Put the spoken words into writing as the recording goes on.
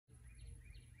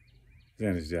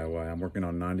Danny's DIY. I'm working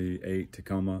on 98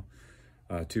 Tacoma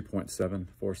 2.7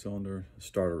 4-cylinder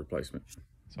starter replacement.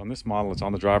 So on this model, it's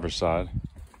on the driver's side.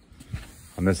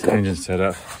 On this engine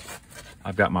setup,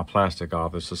 I've got my plastic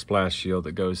off. There's a splash shield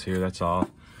that goes here, that's off.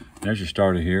 There's your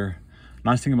starter here.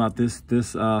 Nice thing about this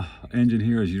engine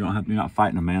here is you're not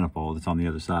fighting a manifold that's on the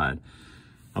other side.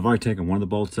 I've already taken one of the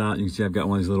bolts out. You can see I've got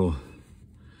one of these little,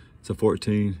 it's a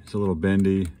 14, it's a little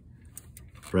bendy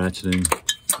ratcheting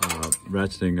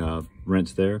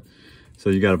wrench there. So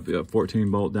you got a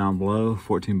 14 bolt down below,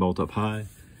 14 bolt up high.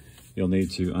 You'll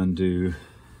need to undo,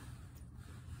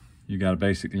 you got a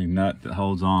basically nut that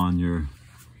holds on your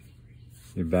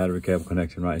battery cable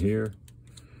connection right here.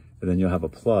 And then you'll have a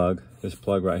plug. This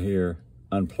plug right here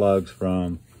unplugs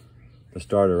from the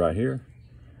starter right here.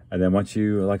 And then once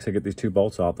you, like I said, get these two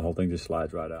bolts off, the whole thing just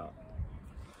slides right out.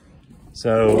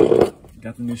 So,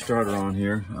 got the new starter on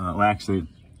here. Well, actually,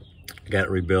 got it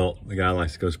rebuilt. The guy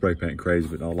likes to go spray paint crazy,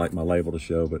 but I don't like my label to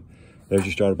show. But there's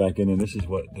your starter back in, and this is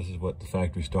what the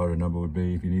factory starter number would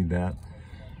be if you need that.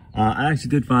 I actually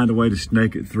did find a way to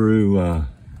snake it through.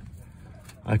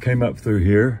 I came up through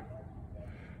here.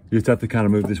 You just have to kind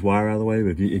of move this wire out of the way.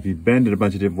 But if you bend it a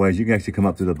bunch of different ways, you can actually come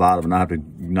up through the bottom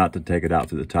and not to take it out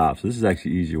through the top. So this is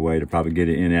actually an easier way to probably get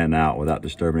it in and out without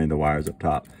disturbing any of the wires up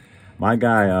top. My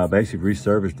guy basically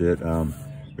resurfaced it,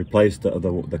 replaced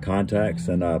the contacts,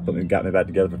 and got me back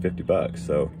together for 50 bucks.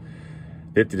 So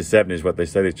 50 to 70 is what they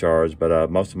say they charge,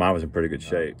 but most of mine was in pretty good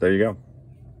shape. There you go.